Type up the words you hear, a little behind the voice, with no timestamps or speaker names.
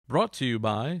Brought to you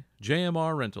by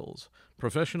JMR Rentals,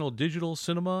 professional digital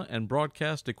cinema and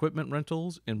broadcast equipment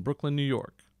rentals in Brooklyn, New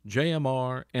York.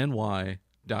 JMRNY.com.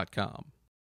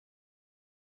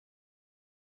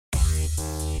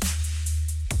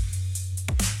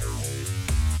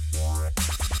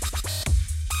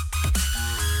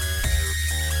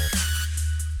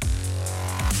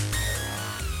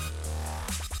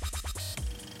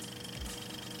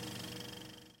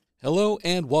 Hello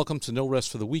and welcome to No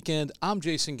Rest for the Weekend. I'm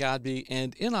Jason Godbee,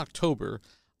 and in October,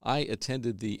 I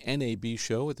attended the NAB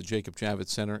show at the Jacob Javits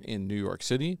Center in New York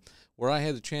City, where I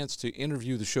had a chance to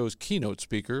interview the show's keynote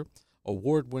speaker,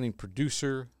 award-winning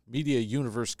producer, Media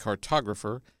Universe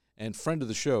cartographer, and friend of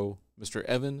the show, Mr.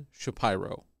 Evan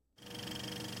Shapiro.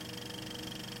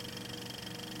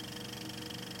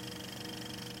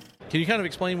 Can you kind of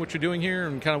explain what you're doing here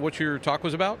and kind of what your talk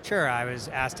was about? Sure. I was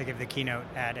asked to give the keynote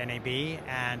at NAB,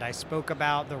 and I spoke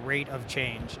about the rate of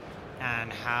change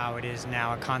and how it is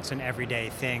now a constant everyday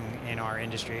thing in our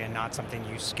industry and not something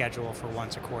you schedule for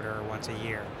once a quarter or once a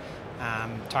year.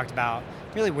 Talked about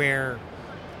really where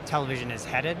television is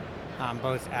headed,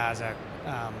 both as a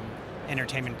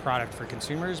entertainment product for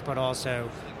consumers, but also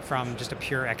from just a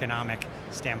pure economic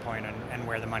standpoint and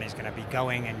where the money's going to be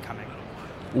going and coming.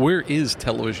 Where is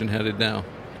television headed now?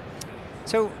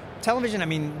 So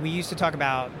television, we used to talk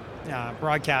about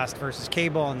broadcast versus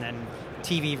cable and then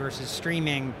TV versus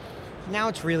streaming. Now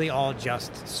it's really all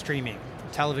just streaming.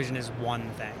 Television is one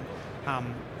thing.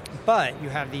 But you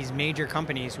have these major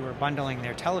companies who are bundling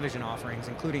their television offerings,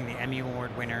 including the Emmy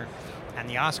Award winner and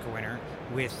the Oscar winner,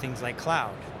 with things like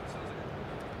cloud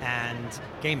and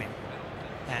gaming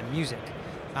and music.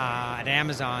 At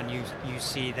Amazon, you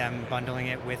see them bundling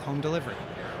it with home delivery.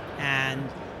 And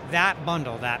that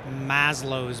bundle, that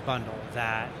Maslow's bundle,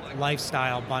 that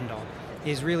lifestyle bundle,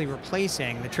 is really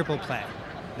replacing the triple play,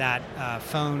 that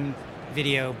phone,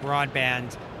 video,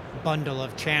 broadband bundle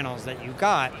of channels that you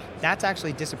got. That's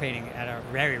actually dissipating at a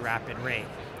very rapid rate.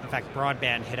 In fact,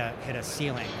 broadband hit a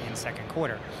ceiling in second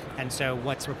quarter. And so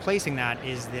what's replacing that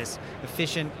is this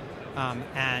efficient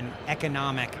and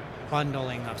economic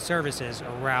bundling of services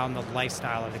around the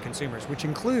lifestyle of the consumers, which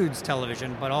includes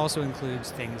television, but also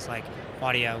includes things like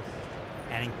audio,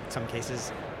 and in some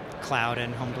cases, cloud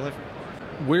and home delivery.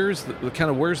 Where's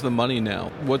the money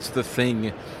now? What's the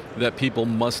thing that people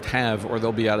must have or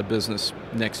they'll be out of business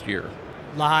next year?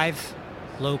 Live,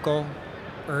 local,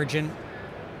 urgent,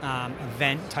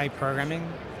 event-type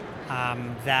programming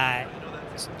that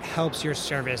helps your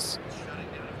service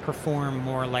perform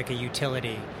more like a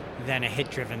utility than a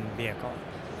hit-driven vehicle.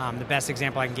 The best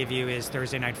example I can give you is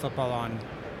Thursday Night Football on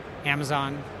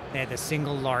Amazon. They had the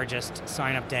single largest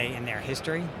sign-up day in their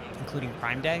history, including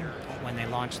Prime Day, when they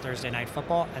launched Thursday Night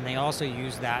Football, and they also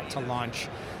used that to launch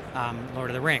Lord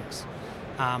of the Rings.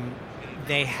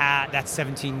 That's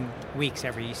 17 weeks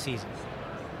every season,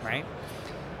 right?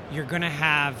 You're going to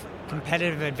have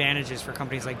competitive advantages for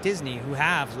companies like Disney, who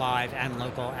have live and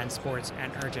local and sports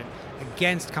and urgent,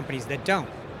 against companies that don't.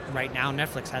 Right now,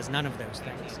 Netflix has none of those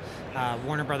things.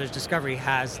 Warner Brothers Discovery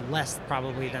has less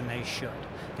probably than they should.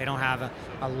 They don't have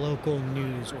a local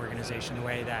news organization the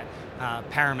way that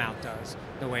Paramount does,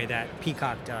 the way that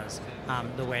Peacock does,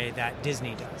 the way that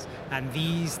Disney does. And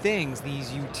these things,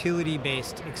 these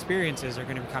utility-based experiences are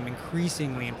going to become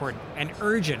increasingly important and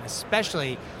urgent,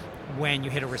 especially when you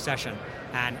hit a recession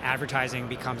and advertising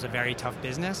becomes a very tough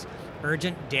business.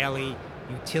 Urgent, daily,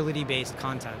 utility-based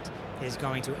content is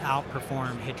going to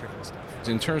outperform hit-driven stuff.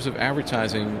 In terms of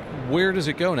advertising, where does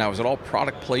it go now? Is it all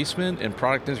product placement and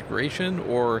product integration,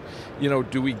 or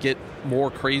do we get more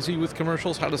crazy with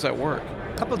commercials? How does that work?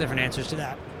 A couple of different answers to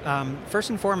that. First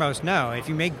and foremost, no. If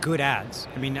you make good ads,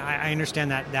 I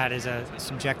understand that is a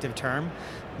subjective term,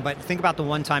 but think about the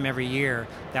one time every year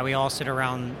that we all sit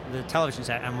around the television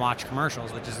set and watch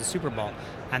commercials, which is the Super Bowl,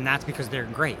 and that's because they're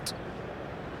great.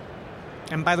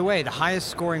 And by the way, the highest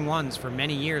scoring ones for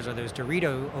many years are those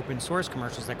Dorito open source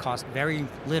commercials that cost very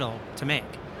little to make.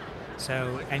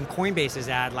 And Coinbase's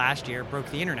ad last year broke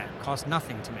the internet, cost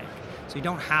nothing to make. So you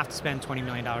don't have to spend $20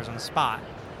 million on the spot,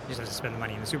 you just have to spend the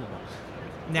money in the Super Bowl.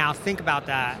 Now think about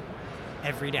that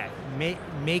every day.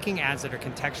 Making ads that are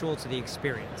contextual to the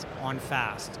experience on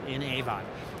FAST, in AVOD.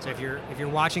 So if you're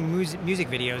watching music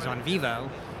videos on Vivo,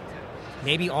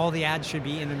 maybe all the ads should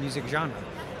be in the music genre.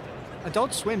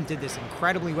 Adult Swim did this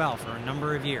incredibly well for a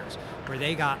number of years, where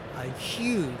they got a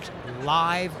huge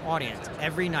live audience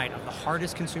every night of the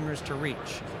hardest consumers to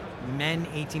reach, men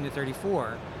 18 to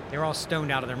 34. They were all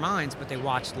stoned out of their minds, but they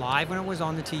watched live when it was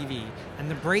on the TV,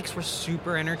 and the breaks were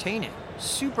super entertaining,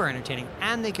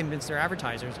 and they convinced their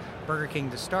advertisers, Burger King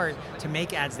to start, to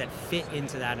make ads that fit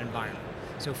into that environment.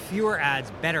 So fewer ads,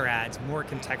 better ads, more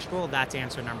contextual, that's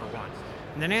answer number one.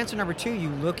 And then answer number two, you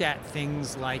look at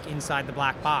things like Inside the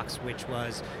Black Box, which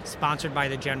was sponsored by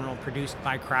The General, produced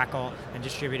by Crackle, and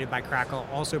distributed by Crackle,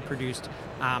 also produced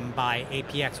by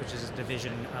APX, which is a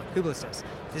division of Publicis.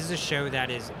 This is a show that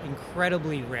is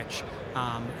incredibly rich.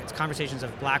 It's conversations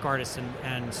of black artists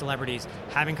and celebrities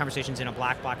having conversations in a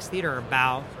black box theater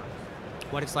about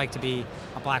what it's like to be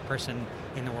a black person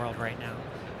in the world right now.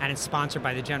 And it's sponsored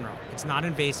by The General. It's not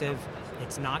invasive.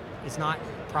 It's not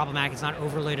problematic. It's not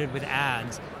overloaded with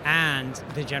ads, and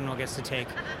The General gets to take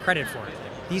credit for it.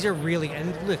 These are really,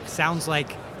 and look, sounds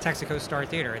like Texaco Star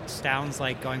Theater. It sounds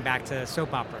like going back to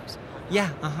soap operas. Yeah,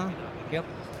 yep.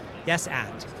 Yes,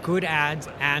 and good ads,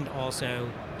 and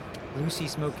also Lucy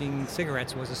smoking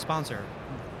cigarettes was a sponsor.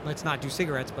 Let's not do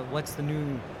cigarettes, but what's the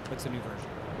new version?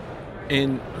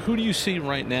 And who do you see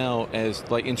right now as,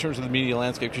 like, in terms of the media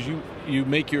landscape? Because you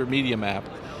make your media map,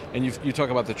 and you talk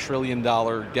about the $1 trillion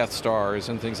Death Stars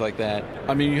and things like that.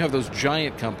 I mean, you have those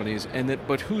giant companies,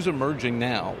 but who's emerging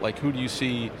now? Like, who do you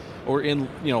see, or in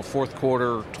fourth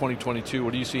quarter 2022,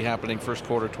 what do you see happening first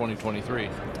quarter 2023?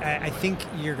 I think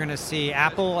you're going to see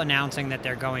Apple announcing that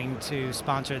they're going to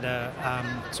sponsor the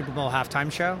Super Bowl halftime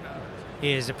show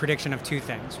is a prediction of two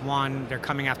things. One, they're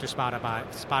coming after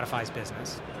Spotify's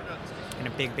business in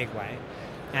a big, big way.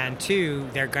 And two,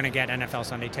 they're going to get NFL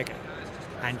Sunday Ticket.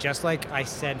 And just like I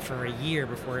said for a year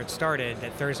before it started,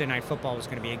 that Thursday Night Football was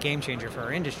going to be a game changer for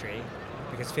our industry,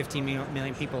 because 15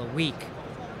 million people a week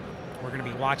were going to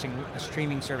be watching a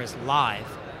streaming service live.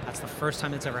 That's the first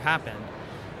time it's ever happened.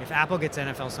 If Apple gets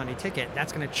NFL Sunday Ticket,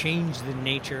 that's going to change the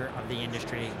nature of the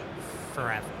industry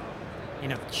forever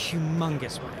in a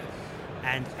humongous way.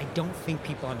 And I don't think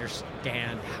people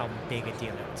understand how big a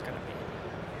deal it's going to be.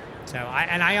 So,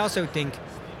 I also think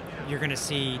you're going to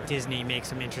see Disney make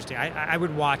some interesting... I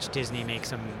would watch Disney make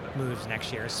some moves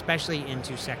next year, especially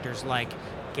into sectors like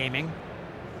gaming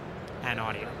and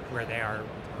audio, where they are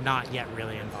not yet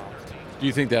really involved. Do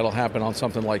you think that'll happen on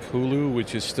something like Hulu,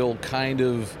 which is still kind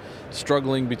of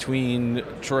struggling between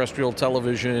terrestrial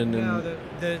television? And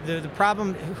the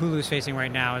problem Hulu's facing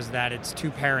right now is that its two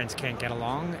parents can't get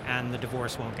along, and the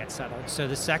divorce won't get settled. So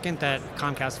the second that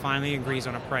Comcast finally agrees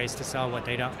on a price to sell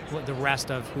the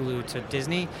rest of Hulu to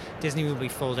Disney will be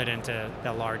folded into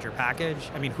the larger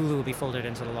package. I mean, Hulu will be folded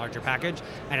into the larger package,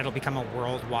 and it'll become a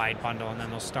worldwide bundle, and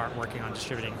then they'll start working on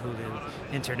distributing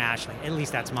Hulu internationally. At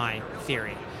least that's my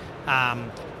theory.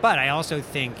 But I also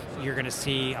think you're going to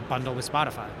see a bundle with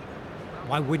Spotify.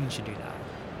 Why wouldn't you do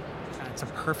that? It's a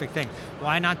perfect thing.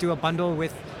 Why not do a bundle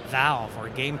with Valve or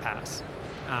Game Pass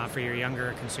for your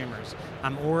younger consumers,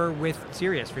 or with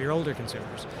Sirius for your older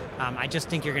consumers? I just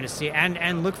think you're going to see,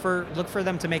 and look for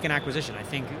them to make an acquisition. I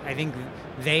think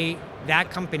that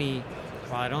company.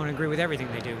 While I don't agree with everything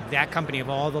they do, that company of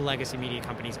all the legacy media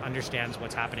companies understands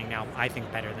what's happening now, I think,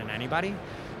 better than anybody.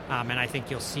 And I think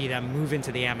you'll see them move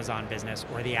into the Amazon business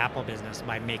or the Apple business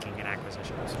by making an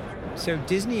acquisition. So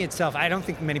Disney itself, I don't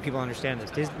think many people understand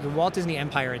this. The Walt Disney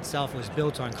Empire itself was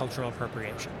built on cultural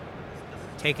appropriation,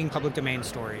 taking public domain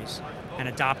stories and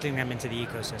adopting them into the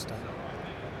ecosystem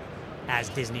as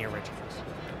Disney originals.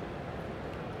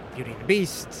 Beauty and the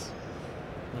Beast,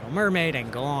 Little Mermaid,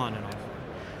 and go on and on.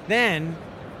 Then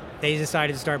they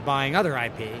decided to start buying other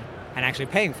IP and actually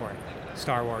paying for it.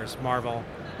 Star Wars, Marvel,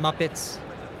 Muppets,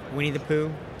 Winnie the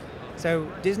Pooh. So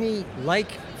Disney, like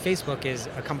Facebook, is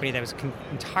a company that was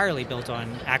entirely built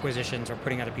on acquisitions or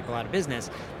putting other people out of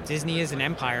business. Disney is an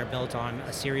empire built on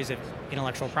a series of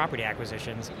intellectual property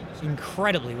acquisitions,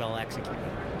 incredibly well executed.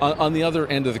 On the other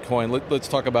end of the coin, let's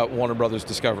talk about Warner Brothers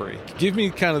Discovery. Give me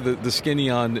kind of the skinny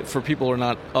on, for people who are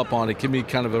not up on it, give me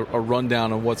kind of a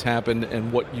rundown on what's happened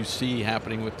and what you see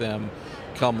happening with them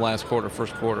come last quarter,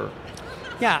 first quarter.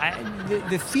 Yeah,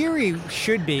 the theory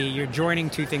should be you're joining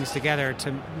two things together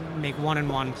to make 1 and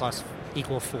 1 plus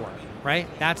equal 4, right?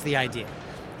 That's the idea,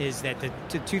 is that the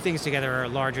two things together are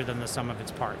larger than the sum of its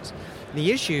parts.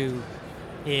 The issue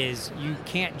is you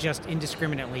can't just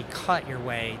indiscriminately cut your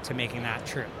way to making that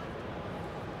true.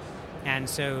 And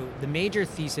so the major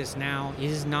thesis now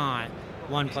is not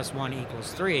 1 plus 1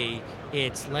 equals 3,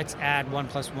 it's let's add 1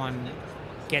 plus 1,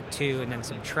 get 2, and then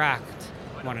subtract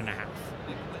 1.5.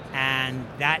 And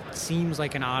that seems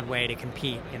like an odd way to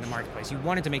compete in the marketplace. You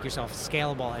wanted to make yourself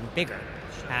scalable and bigger.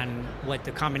 And what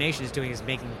the combination is doing is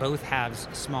making both halves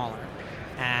smaller.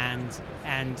 And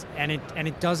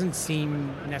it doesn't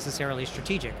seem necessarily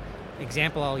strategic.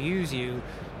 Example I'll use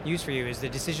for you is the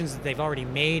decisions that they've already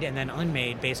made and then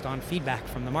unmade based on feedback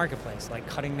from the marketplace, like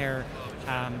cutting their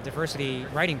diversity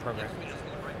writing program.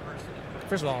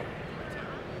 First of all,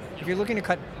 if you're looking to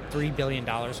cut $3 billion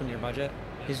from your budget,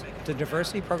 Is the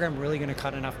diversity program really going to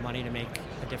cut enough money to make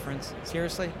a difference?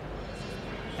 Seriously?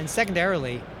 And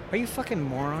secondarily, are you fucking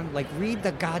moron? Like, read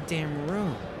the goddamn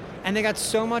room. And they got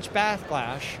so much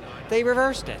backlash, they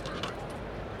reversed it.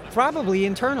 Probably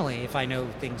internally, if I know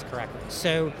things correctly.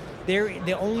 So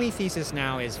the only thesis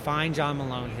now is find John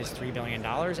Malone his $3 billion,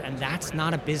 and that's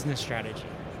not a business strategy.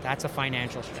 That's a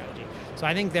financial strategy. So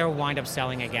I think they'll wind up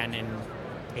selling again in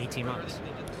 18 months.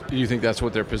 Do you think that's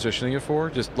what they're positioning it for?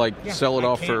 Just like sell it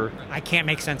off for... I can't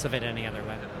make sense of it any other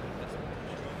way.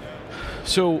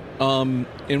 So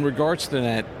in regards to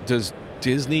that, does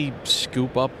Disney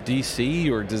scoop up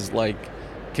DC, or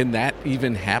can that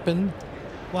even happen?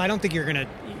 Well, I don't think you're going to...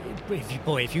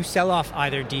 If you sell off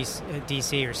either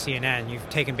DC or CNN, you've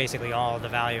taken basically all the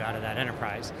value out of that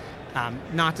enterprise.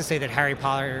 Not to say that Harry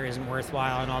Potter isn't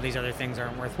worthwhile and all these other things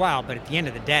aren't worthwhile, but at the end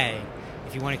of the day,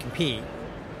 if you want to compete...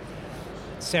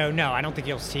 So no, I don't think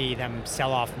you'll see them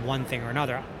sell off one thing or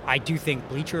another. I do think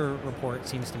Bleacher Report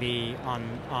seems to be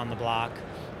on the block,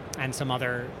 and some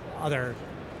other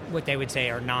what they would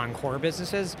say are non-core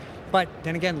businesses. But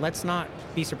then again, let's not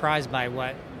be surprised by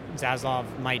what Zaslav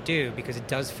might do, because it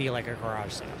does feel like a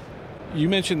garage sale. You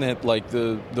mentioned that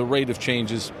the rate of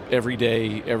change is every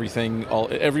day, everything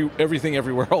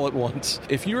everywhere all at once.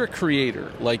 If you're a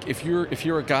creator, if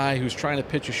you're a guy who's trying to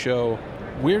pitch a show,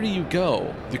 where do you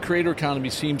go? The creator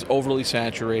economy seems overly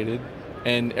saturated,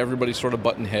 and everybody's sort of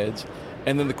butting heads.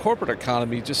 And then the corporate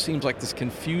economy just seems like this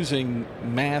confusing,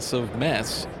 massive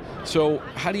mess. So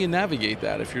how do you navigate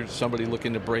that if you're somebody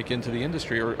looking to break into the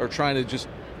industry or trying to just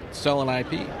sell an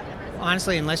IP?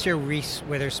 Honestly, unless you're Reese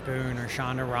Witherspoon or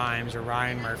Shonda Rhimes or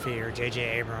Ryan Murphy or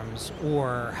J.J. Abrams,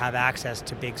 or have access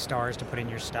to big stars to put in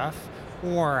your stuff,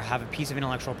 or have a piece of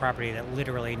intellectual property that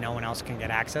literally no one else can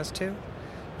get access to,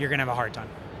 you're going to have a hard time.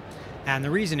 And the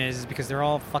reason is because they're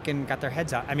all fucking got their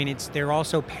heads out. I mean, they're all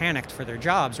so panicked for their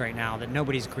jobs right now that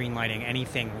nobody's greenlighting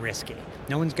anything risky.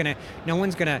 No one's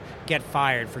gonna get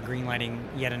fired for greenlighting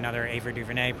yet another Ava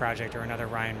DuVernay project or another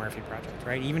Ryan Murphy project,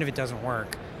 right? Even if it doesn't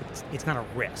work, it's not a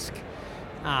risk.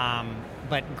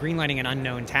 But greenlighting an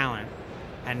unknown talent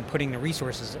and putting the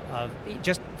resources of,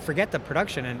 just forget the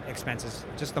production and expenses,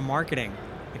 just the marketing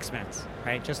expense,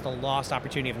 right? Just the lost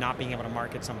opportunity of not being able to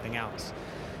market something else.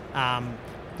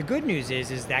 The good news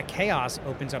is that chaos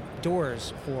opens up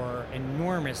doors for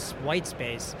enormous white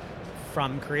space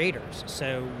from creators.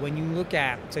 So when you look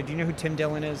at, do you know who Tim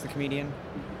Dillon is, the comedian?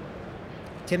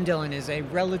 Tim Dillon is a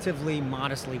relatively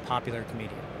modestly popular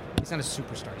comedian. He's not a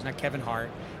superstar. He's not Kevin Hart.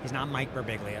 He's not Mike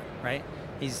Birbiglia, right?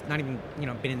 He's not even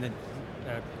been in the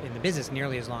business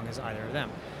nearly as long as either of them.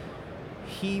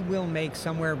 He will make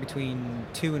somewhere between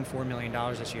 $2 and $4 million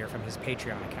this year from his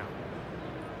Patreon account,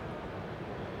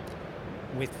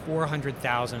 with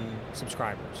 400,000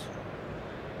 subscribers.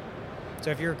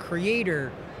 So if you're a creator,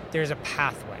 there's a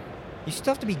pathway. You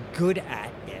still have to be good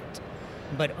at it,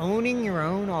 but owning your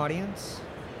own audience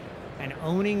and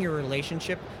owning your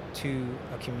relationship to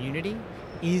a community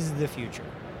is the future.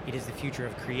 It is the future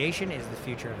of creation, it is the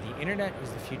future of the internet, it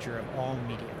is the future of all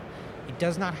media. It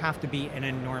does not have to be an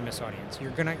enormous audience.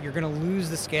 You're gonna lose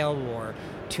the scale war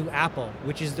to Apple,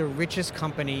 which is the richest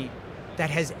company that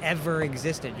has ever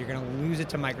existed. You're going to lose it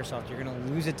to Microsoft. You're going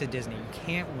to lose it to Disney. You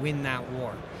can't win that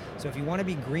war. So if you want to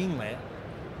be greenlit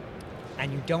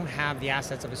and you don't have the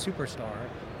assets of a superstar,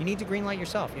 you need to greenlight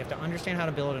yourself. You have to understand how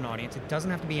to build an audience. It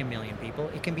doesn't have to be 1 million people.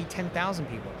 It can be 10,000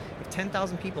 people. If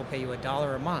 10,000 people pay you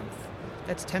 $1 a month,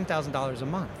 that's $10,000 a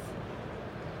month.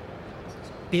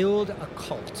 Build a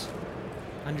cult.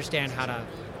 Understand how to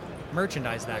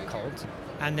merchandise that cult,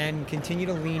 and then continue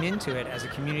to lean into it as a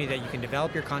community that you can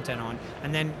develop your content on.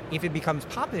 And then if it becomes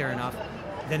popular enough,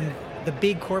 then the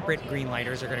big corporate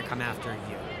greenlighters are going to come after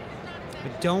you.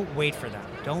 But don't wait for them.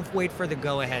 Don't wait for the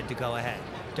go-ahead to go ahead.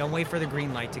 Don't wait for the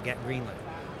green light to get greenlit.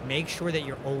 Make sure that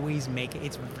you're always making...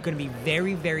 It's going to be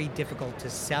very, very difficult to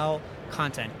sell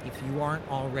content if you aren't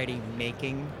already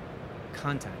making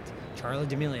content. Charli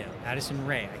D'Amelio, Addison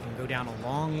Rae, I can go down a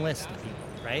long list of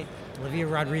people, right? Olivia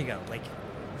Rodrigo,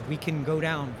 we can go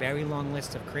down very long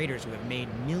lists of creators who have made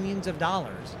millions of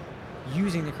dollars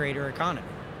using the creator economy.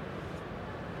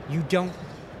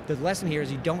 The lesson here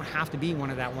is you don't have to be one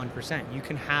of that 1%. You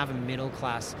can have a middle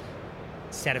class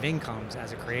set of incomes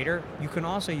as a creator. You can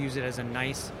also use it as a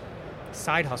nice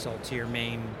side hustle to your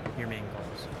main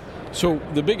goals. So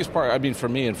the biggest part, for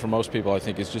me and for most people, I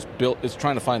think, is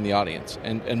trying to find the audience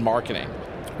and marketing.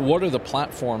 What are the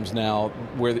platforms now?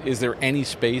 Is there any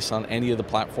space on any of the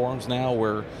platforms now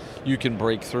where you can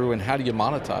break through, and how do you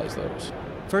monetize those?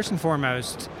 First and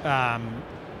foremost, hire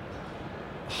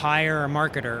a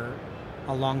marketer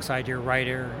alongside your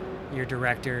writer your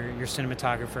director, your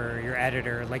cinematographer, your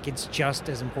editor. Like, it's just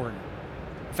as important.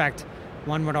 In fact,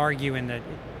 one would argue in the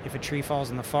if a tree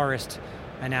falls in the forest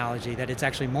analogy that it's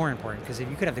actually more important, because if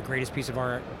you could have the greatest piece of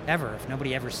art ever, if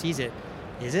nobody ever sees it,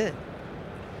 is it?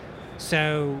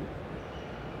 So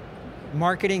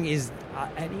marketing is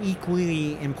an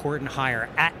equally important hire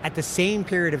at the same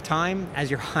period of time as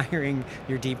you're hiring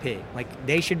your DP. Like,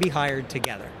 they should be hired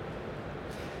together.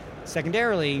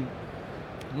 Secondarily,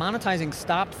 monetizing,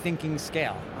 stop thinking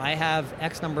scale. I have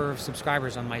X number of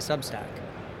subscribers on my Substack.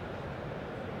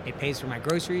 It pays for my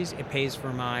groceries, it pays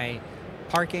for my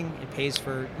parking, it pays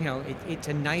for, it's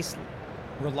a nice,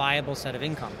 reliable set of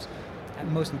incomes.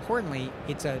 And most importantly,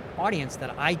 it's an audience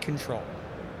that I control,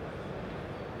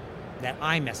 that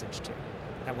I message to.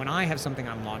 That when I have something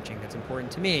I'm launching that's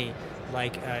important to me,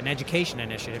 like an education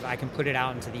initiative, I can put it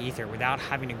out into the ether without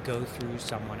having to go through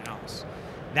someone else.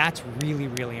 That's really,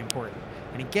 really important.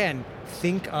 And again,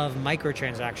 think of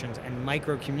microtransactions and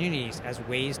micro communities as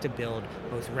ways to build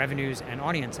both revenues and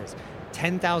audiences.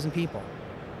 10,000 people.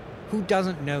 Who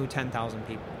doesn't know 10,000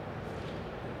 people?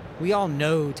 We all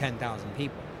know 10,000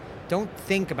 people. Don't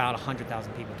think about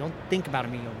 100,000 people. Don't think about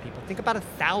 1 million people. Think about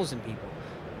 1,000 people.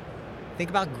 Think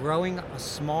about growing a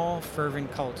small,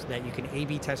 fervent cult that you can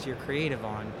A/B test your creative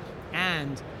on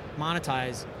and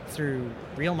monetize through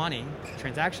real money,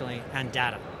 transactionally, and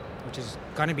data, which is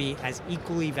going to be as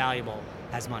equally valuable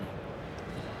as money.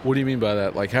 What do you mean by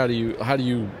that? Like, how do you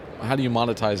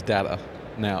monetize data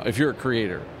now if you're a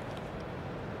creator?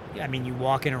 I mean, you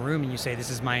walk in a room and you say,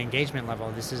 "This is my engagement level.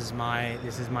 This is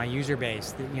my user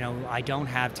base. I don't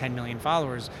have 10 million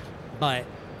followers, but."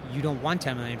 You don't want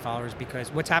 10 million followers,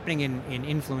 because what's happening in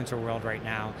influencer world right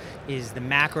now is the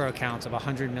macro accounts of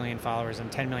 100 million followers and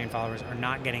 10 million followers are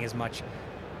not getting as much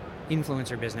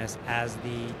influencer business as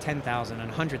the 10,000 and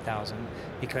 100,000,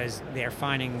 because they're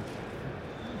finding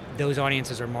those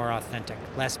audiences are more authentic,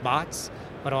 less bots,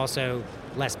 but also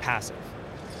less passive.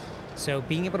 So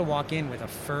being able to walk in with a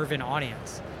fervent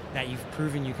audience that you've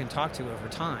proven you can talk to over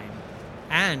time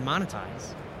and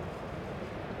monetize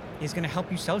is going to help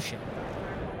you sell shit.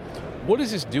 What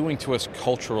is this doing to us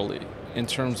culturally in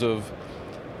terms of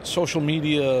social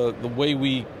media, the way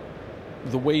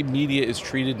media is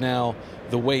treated now,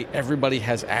 the way everybody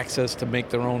has access to make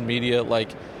their own media? Like,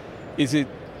 is it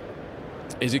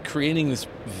creating this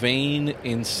vain,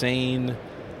 insane,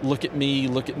 look at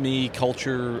me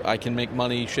culture, I can make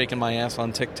money shaking my ass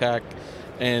on TikTok?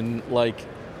 And like,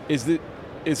 is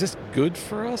this good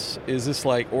for us? Is this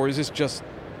or is this just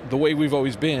the way we've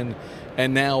always been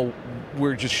and now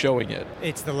we're just showing it?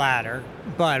 It's the latter,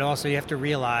 but also you have to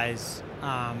realize,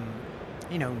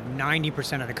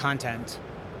 90% of the content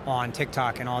on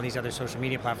TikTok and all these other social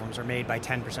media platforms are made by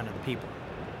 10% of the people.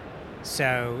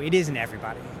 So it isn't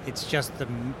everybody. It's just the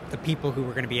people who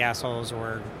are going to be assholes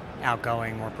or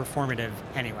outgoing or performative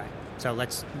anyway. So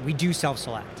we do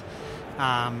self-select.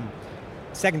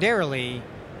 Secondarily,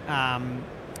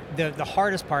 the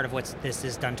hardest part of what this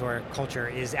has done to our culture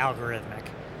is algorithmic.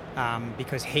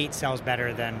 Because hate sells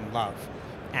better than love,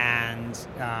 and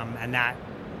that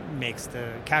makes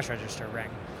the cash register ring.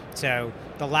 So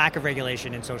the lack of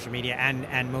regulation in social media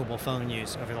and mobile phone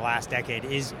use over the last decade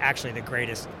is actually the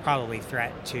greatest probably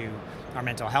threat to our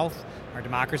mental health, our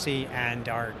democracy, and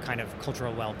our kind of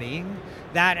cultural well-being.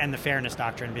 That and the fairness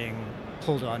doctrine being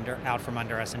pulled out from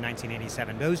under us in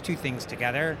 1987. Those two things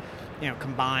together,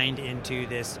 combined into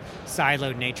this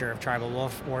siloed nature of tribal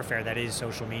warfare that is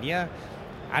social media.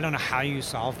 I don't know how you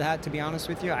solve that, to be honest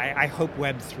with you. I hope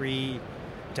Web3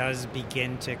 does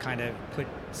begin to kind of put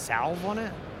salve on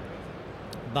it.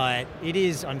 But it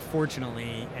is,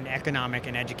 unfortunately, an economic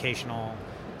and educational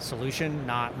solution,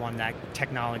 not one that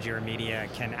technology or media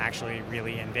can actually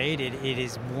really invade. It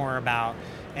is more about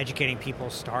educating people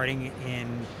starting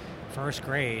in first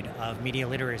grade of media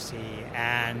literacy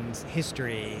and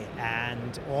history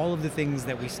and all of the things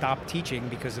that we stopped teaching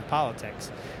because of politics.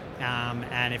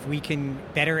 And if we can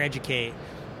better educate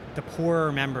the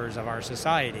poorer members of our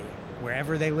society,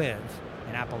 wherever they live,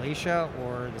 in Appalachia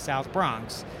or the South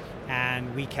Bronx,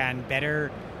 and we can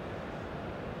better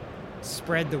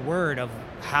spread the word of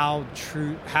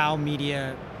how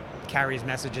media carries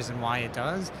messages and why it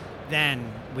does,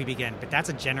 then we begin. But that's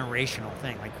a generational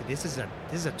thing. Like, this is a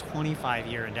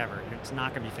 25-year endeavor. It's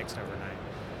not going to be fixed overnight.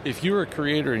 If you're a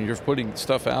creator and you're putting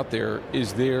stuff out there,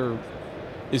 is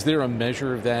there a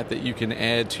measure of that you can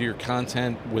add to your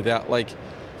content without, I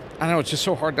don't know, it's just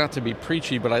so hard not to be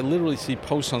preachy, but I literally see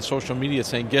posts on social media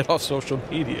saying, get off social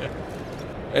media.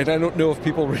 And I don't know if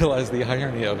people realize the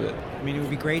irony of it. I mean, it would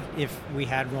be great if we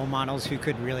had role models who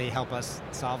could really help us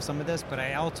solve some of this, but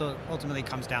it also ultimately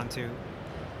comes down to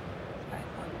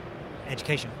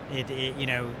education. You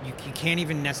can't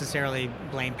even necessarily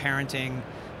blame parenting,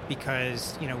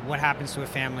 because what happens to a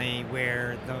family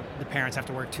where the parents have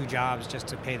to work 2 jobs just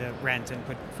to pay the rent and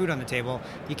put food on the table?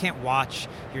 You can't watch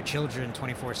your children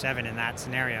 24/7 in that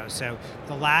scenario. So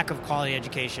the lack of quality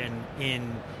education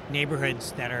in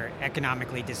neighborhoods that are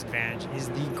economically disadvantaged is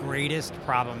the greatest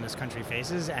problem this country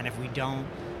faces. And if we don't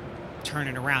turn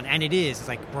it around, and it's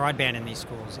like broadband in these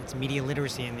schools, it's media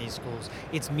literacy in these schools,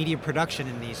 it's media production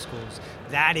in these schools,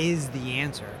 that is the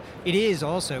answer. It is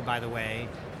also, by the way,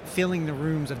 filling the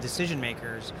rooms of decision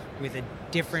makers with a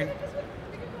different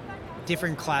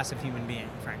class of human being,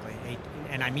 frankly,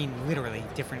 and I mean literally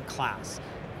different class.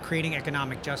 Creating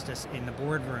economic justice in the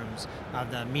boardrooms of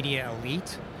the media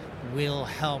elite will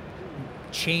help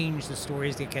change the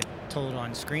stories that get told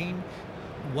on screen,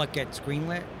 what gets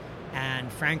greenlit,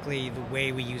 and frankly, the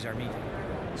way we use our media.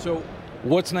 So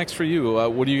what's next for you?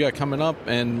 What do you got coming up,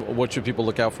 and what should people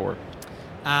look out for?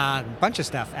 A bunch of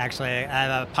stuff, actually. I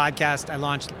have a podcast I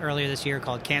launched earlier this year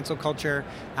called Cancel Culture.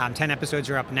 10 episodes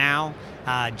are up now.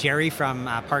 Jerry from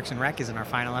Parks and Rec is in our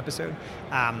final episode.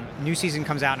 New season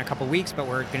comes out in a couple weeks, but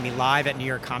we're going to be live at New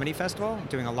York Comedy Festival,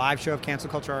 doing a live show of Cancel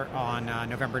Culture on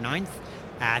November 9th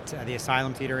at the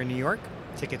Asylum Theater in New York.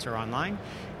 Tickets are online.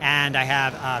 And I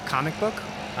have a comic book,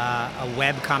 a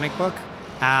web comic book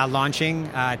launching.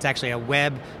 It's actually a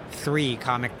Web 3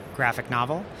 comic graphic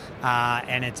novel,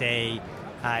 and it's a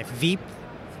Veep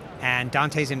and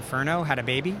Dante's Inferno had a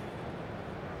baby.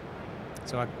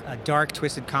 So a dark,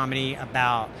 twisted comedy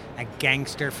about a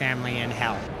gangster family in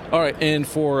hell. All right, and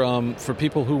for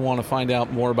people who want to find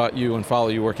out more about you and follow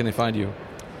you, where can they find you?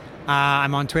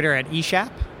 I'm on Twitter at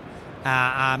eShap.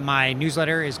 My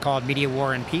newsletter is called Media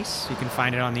War and Peace. You can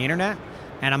find it on the internet,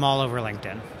 and I'm all over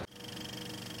LinkedIn.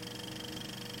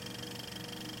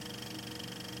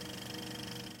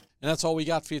 And that's all we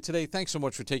got for you today. Thanks so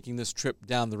much for taking this trip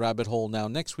down the rabbit hole. Now,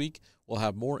 next week, we'll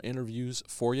have more interviews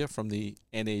for you from the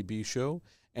NAB show.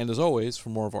 And as always, for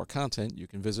more of our content, you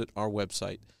can visit our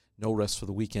website,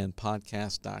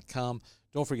 norestfortheweekendpodcast.com.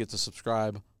 Don't forget to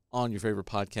subscribe on your favorite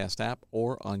podcast app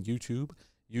or on YouTube,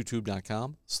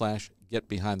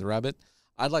 youtube.com/getbehindtherabbit.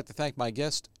 I'd like to thank my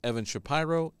guest, Evan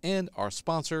Shapiro, and our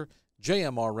sponsor,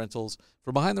 JMR Rentals,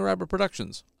 for Behind the Rabbit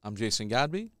Productions. I'm Jason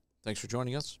Godbey. Thanks for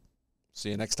joining us. See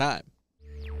you next time.